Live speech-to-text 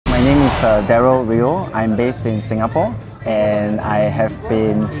is Daryl Rio. I'm based in Singapore and I have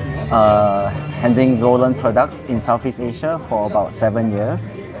been handling Roland products in Southeast Asia for about 7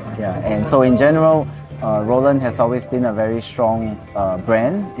 years. Yeah, and so in general, Roland has always been a very strong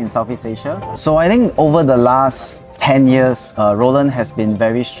brand in Southeast Asia. So I think over the last 10 years, Roland has been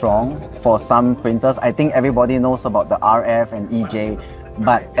very strong for some printers. I think everybody knows about the RF and EJ,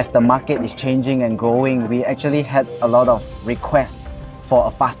 but as the market is changing and growing, we actually had a lot of requests for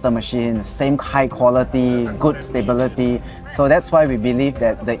a faster machine, same high quality, good stability. So that's why we believe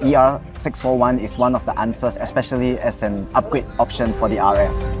that the ER-641 is one of the answers, especially as an upgrade option for the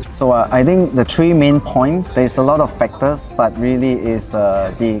RF. So I think the three main points, there's a lot of factors, but really is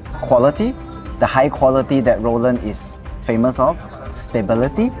the quality, the high quality that Roland is famous of,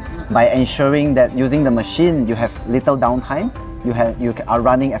 stability, by ensuring that using the machine, you have little downtime, you are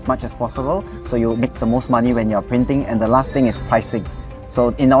running as much as possible, so you make the most money when you're printing. And the last thing is pricing. So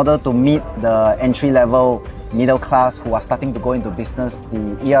in order to meet the entry-level middle class who are starting to go into business,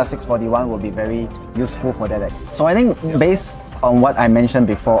 the ER-641 will be very useful for that. So I think based on what I mentioned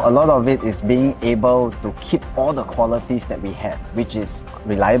before, a lot of it is being able to keep all the qualities that we have, which is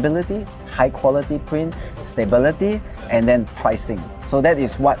reliability, high quality print, stability, and then pricing. So that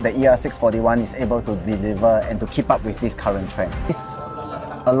is what the ER-641 is able to deliver and to keep up with this current trend. It's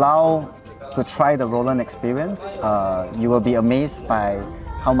allow to try the Roland experience. You will be amazed by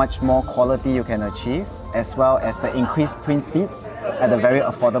how much more quality you can achieve, as well as the increased print speeds at a very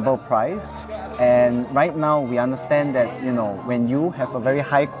affordable price. And right now we understand that, you know, when you have a very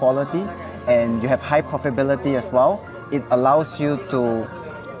high quality and you have high profitability as well, it allows you to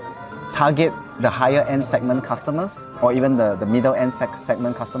target the higher end segment customers or even the middle end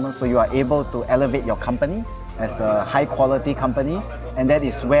segment customers. So you are able to elevate your company as a high quality company, and that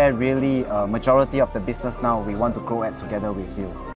is where really majority of the business now we want to grow at together with you.